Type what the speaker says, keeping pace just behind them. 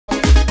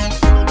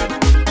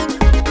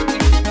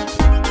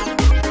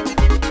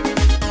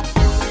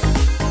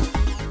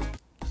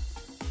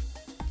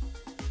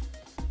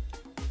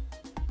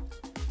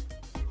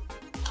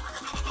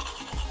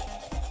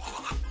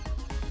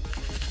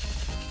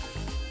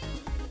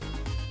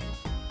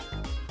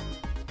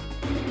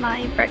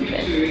my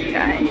breakfast, you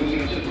guys.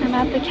 I'm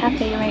at the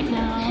cafe right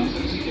now.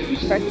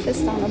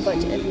 Breakfast on a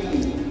budget.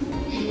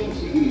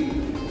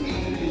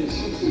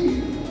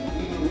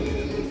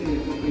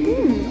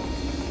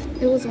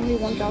 It was only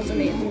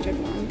 1,800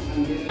 won.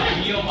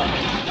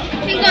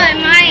 이거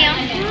얼마예요?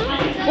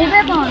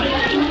 500원.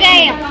 두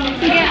개요.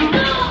 두 개.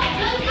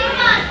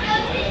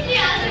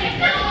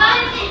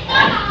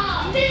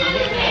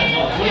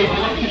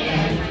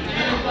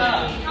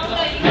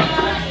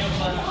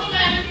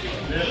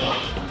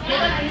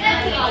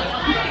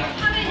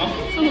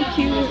 So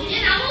cute.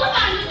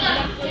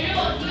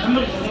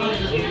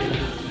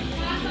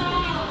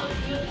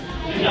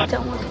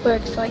 Done with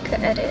work so I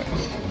could edit.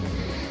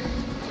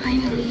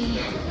 Finally.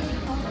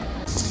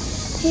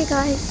 Hey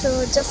guys, so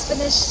just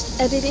finished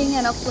editing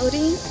and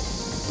uploading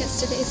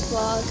yesterday's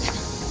vlog.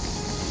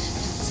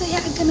 So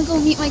yeah, I'm gonna go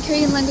meet my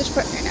Korean language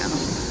partner now.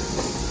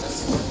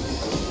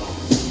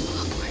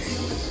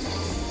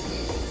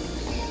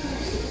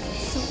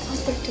 So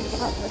awkward to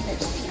vlog when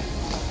there's people.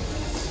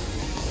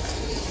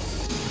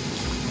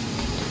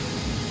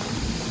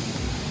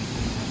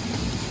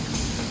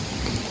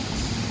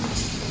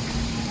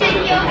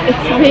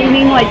 It's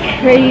raining like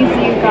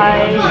crazy, you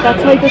guys.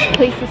 That's why this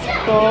place is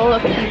full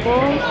of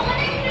people.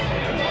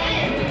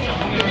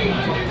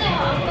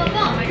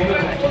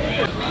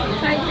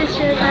 Side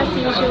dishes as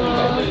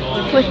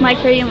usual with my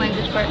Korean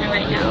language partner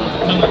right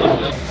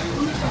now.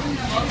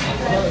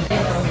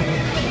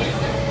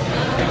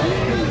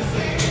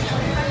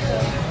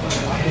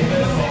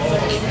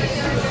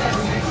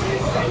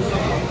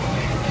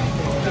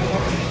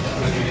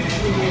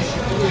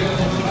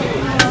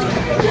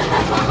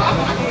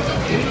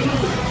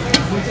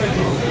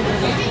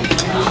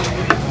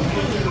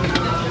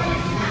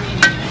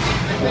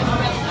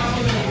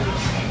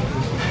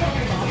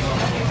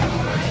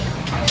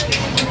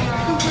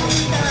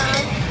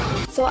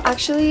 So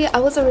actually, I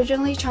was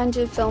originally trying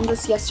to film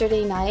this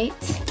yesterday night,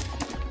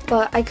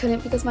 but I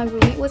couldn't because my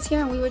roommate was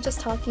here and we were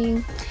just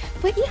talking.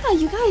 But yeah,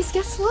 you guys,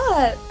 guess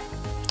what?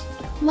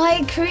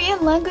 My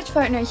Korean language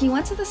partner, he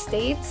went to the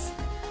States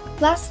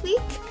last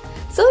week.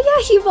 So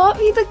yeah, he bought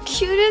me the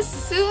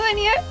cutest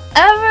souvenir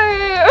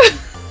ever!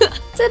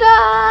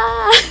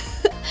 Ta-da!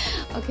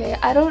 Okay,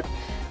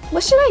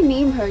 what should I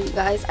name her, you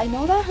guys? I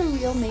know that her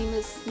real name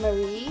is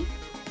Marie,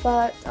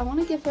 but I want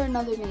to give her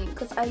another name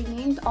because I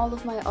named all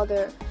of my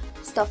other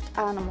stuffed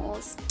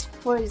animals.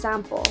 For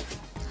example,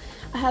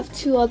 I have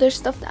two other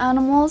stuffed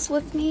animals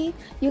with me.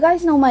 You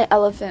guys know my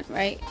elephant,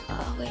 right?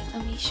 Oh wait,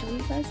 let me show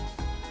you guys.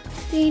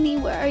 Danny,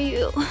 where are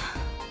you?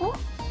 Oh,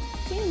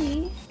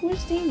 Danny,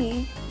 where's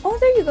Danny? Oh,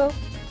 there you go.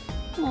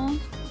 Oh,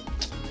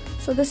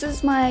 so this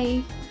is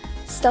my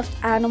stuffed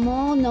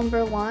animal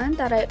number 1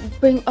 that I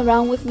bring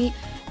around with me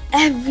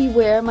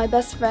everywhere. My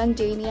best friend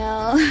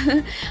Danielle.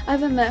 I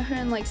haven't met her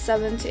in like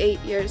 7 to 8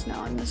 years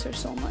now. I miss her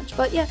so much.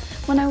 But yeah,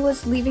 when I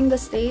was leaving the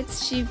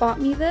States, she bought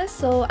me this,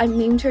 so I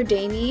named her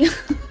Dani.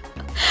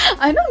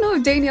 I don't know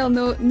if Danielle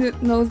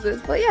knows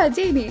this, but yeah,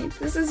 Dani.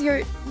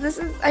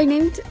 I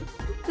named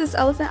this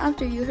elephant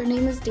after you. Her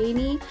name is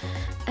Dani.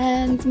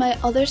 And my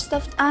other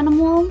stuffed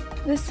animal,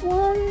 this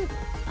one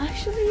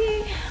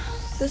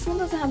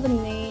doesn't have a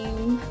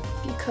name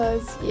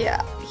because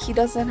yeah, he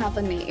doesn't have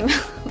a name.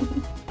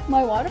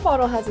 My water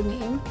bottle has a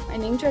name. I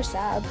named her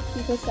Sab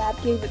because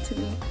Sab gave it to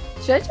me.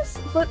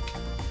 But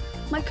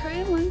my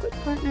Korean language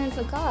partner is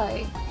a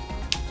guy.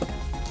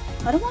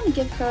 I don't want to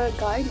give her a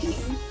guy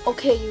name.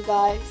 Okay, you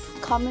guys,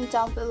 comment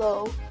down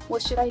below.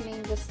 What should I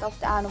name this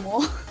stuffed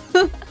animal?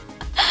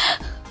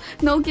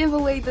 No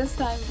giveaway this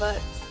time,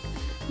 but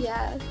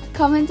yeah,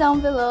 comment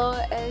down below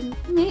and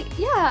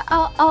yeah,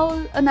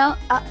 I'll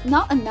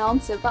not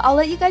announce it, but I'll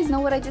let you guys know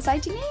what I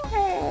decide to name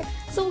her.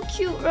 So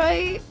cute,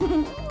 right?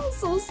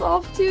 So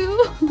soft too.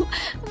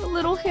 The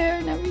little hair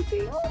and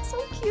everything. Oh,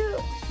 so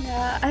cute.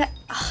 Yeah,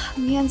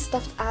 me and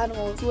stuffed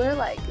animals, we're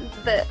like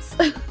this.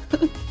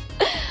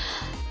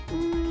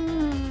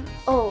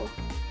 Oh,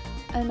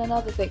 and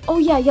another thing. Oh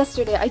yeah,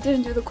 yesterday I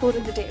didn't do the quote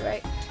of the day,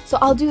 right? So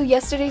I'll do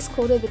yesterday's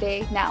quote of the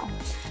day now,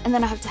 and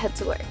then I have to head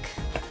to work.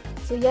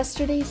 So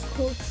yesterday's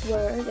quotes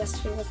were,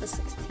 yesterday was the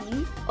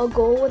 16th, a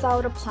goal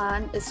without a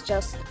plan is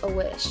just a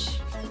wish.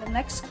 And the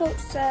next quote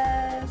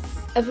says,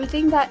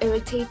 everything that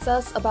irritates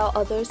us about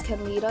others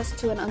can lead us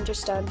to an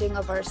understanding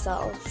of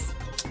ourselves.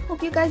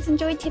 Hope you guys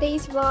enjoyed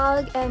today's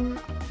vlog, and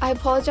I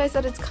apologize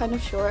that it's kind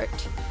of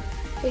short.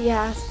 But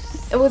yeah,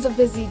 it was a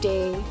busy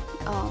day.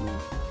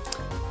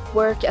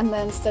 Work and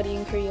then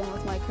studying Korean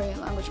with my Korean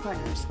language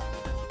partners.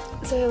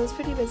 So it was a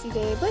pretty busy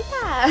day, but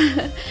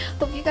yeah.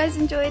 Hope you guys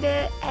enjoyed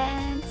it,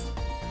 and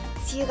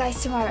see you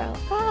guys tomorrow.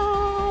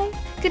 Bye!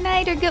 Good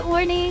night or good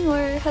morning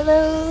or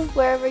hello,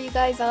 wherever you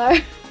guys are.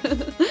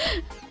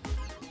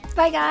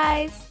 Bye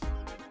guys!